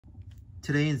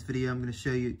Today in this video, I'm going to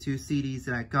show you 2 CDs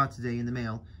that I got today in the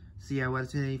mail. So yeah,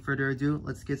 without any further ado,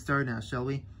 let's get started now, shall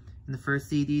we? And the first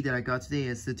CD that I got today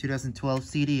is the 2012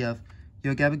 CD of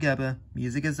Yo Gabba Gabba,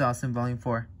 Music is Awesome, Volume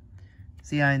 4.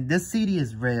 So yeah, and this CD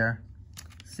is rare.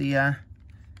 So yeah,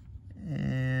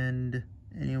 and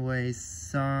anyway,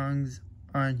 songs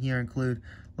on here include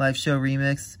Live Show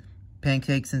Remix,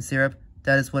 Pancakes and Syrup,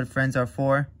 That Is What Friends Are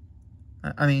For.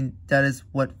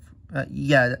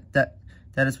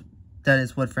 That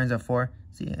is what friends are for.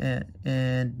 See,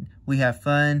 and We Have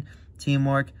Fun,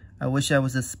 Teamwork, I Wish I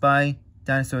Was a Spy,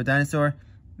 Dinosaur Dinosaur,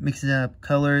 Mixing Up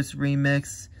Colors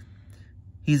Remix,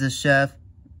 He's a Chef,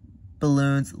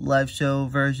 Balloons Live Show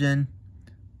Version,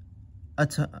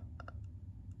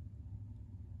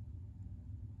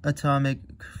 Atomic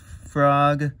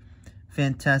Frog,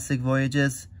 Fantastic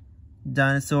Voyages,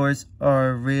 Dinosaurs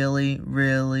Are Really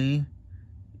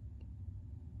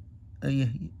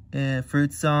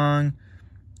Fruit Song,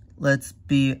 Let's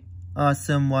Be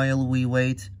Awesome While We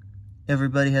Wait,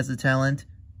 Everybody Has a Talent,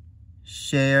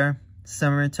 Share,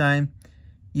 Summertime,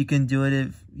 You Can Do It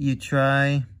If You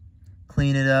Try,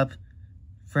 Clean It Up,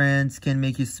 Friends Can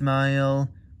Make You Smile,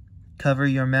 Cover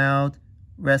Your Mouth,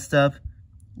 Rest Up,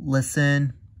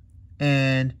 Listen,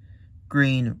 and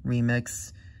Green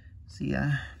Remix. So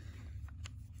yeah.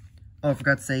 Oh, I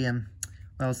forgot to say, while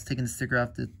I was taking the sticker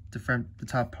off, the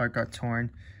top part got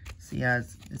torn. So yeah,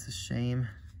 it's a shame.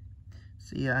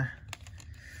 So yeah.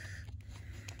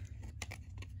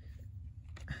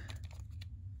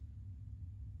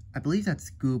 I believe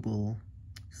that's Google.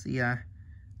 So yeah,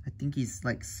 I think he's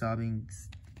like sobbing,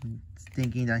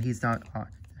 thinking that he's not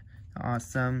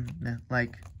awesome.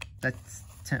 Like, that's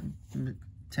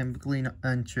typically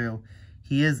untrue.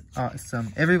 He is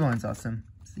awesome. Everyone's awesome.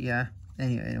 So yeah.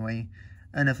 Anyway,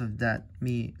 enough of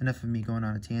me going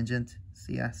on a tangent.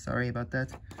 So yeah, sorry about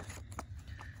that.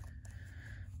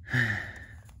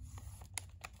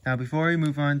 Now, before we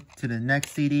move on to the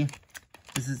next CD,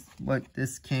 this is what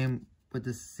this came with.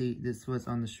 This was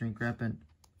on the shrink wrap, and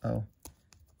oh,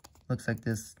 looks like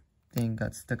this thing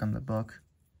got stuck on the book.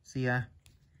 So yeah,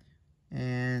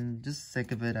 and just for the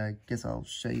sake of it, I guess I'll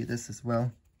show you this as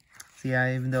well. So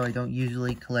yeah, even though I don't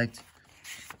usually collect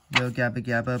Yo Gabba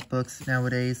Gabba books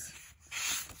nowadays,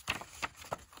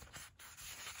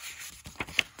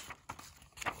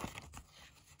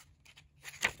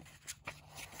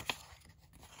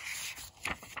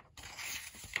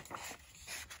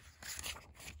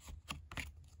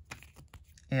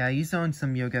 yeah, I used to own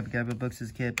some Yo Gabba Gabba books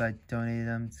as a kid, but I donated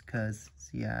them because,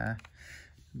 yeah.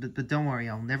 But don't worry,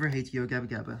 I'll never hate Yo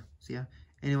Gabba Gabba. So yeah.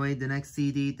 Anyway, the next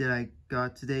CD that I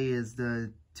got today is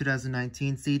the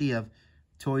 2019 CD of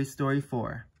Toy Story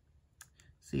 4.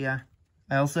 So yeah.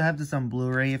 I also have this on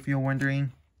Blu-ray if you're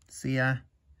wondering. So yeah.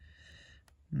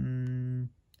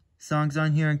 Songs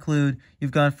on here include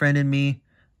You've Got a Friend in Me,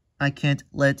 I Can't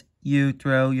Let You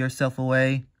Throw Yourself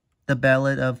Away, The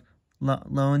Ballad of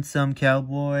Lonesome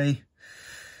Cowboy,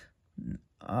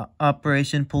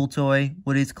 Operation Pool Toy,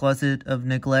 Woody's Closet of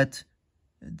Neglect,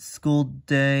 School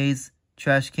Days,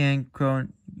 Trash Can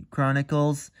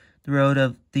Chronicles, The Road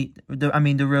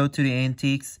to the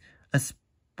Antiques, A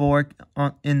Spork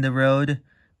in the Road,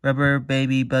 Rubber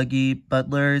Baby Buggy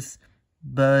Butlers,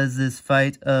 Buzz's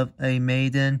Fight of a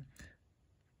Maiden,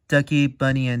 Ducky,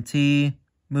 Bunny and Tea,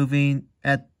 Moving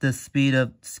at the Speed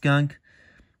of Skunk,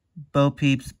 Bo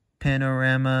Peep's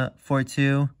Panorama for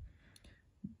Two,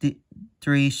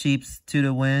 Three Sheeps to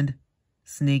the Wind,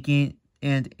 Sneaking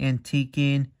and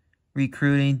Antiquing,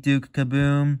 Recruiting Duke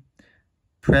Kaboom,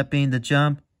 Prepping the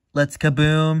Jump, Let's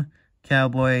Kaboom,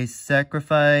 Cowboy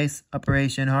Sacrifice,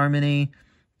 Operation Harmony,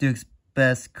 Duke's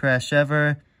Best Crash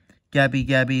Ever, Gabby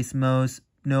Gabby's Most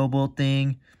Noble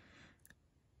Thing,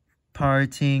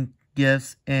 Parting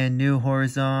Gifts and New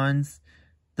Horizons,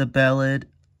 The Ballad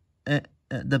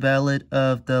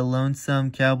of the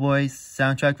Lonesome Cowboy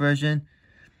soundtrack version,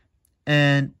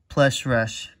 and Plush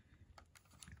Rush.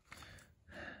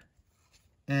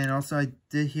 And also, I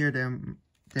did hear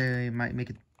they might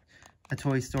make a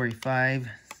Toy Story 5. So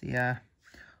yeah,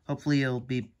 hopefully it'll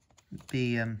be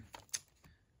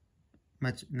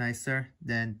much nicer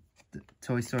than the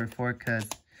Toy Story 4, because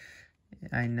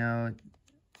I've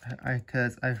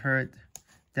heard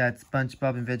that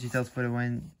SpongeBob and VeggieTales for the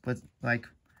Win was like,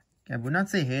 I would not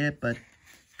say hate it, but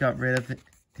got rid of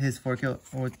his 4K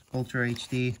Ultra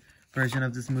HD version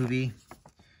of this movie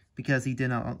because he did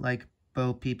not like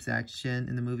Bo Peep's action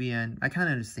in the movie, and I kind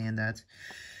of understand that.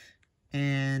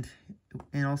 And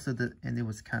also it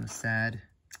was kind of sad,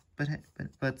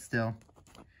 but still,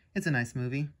 it's a nice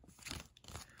movie.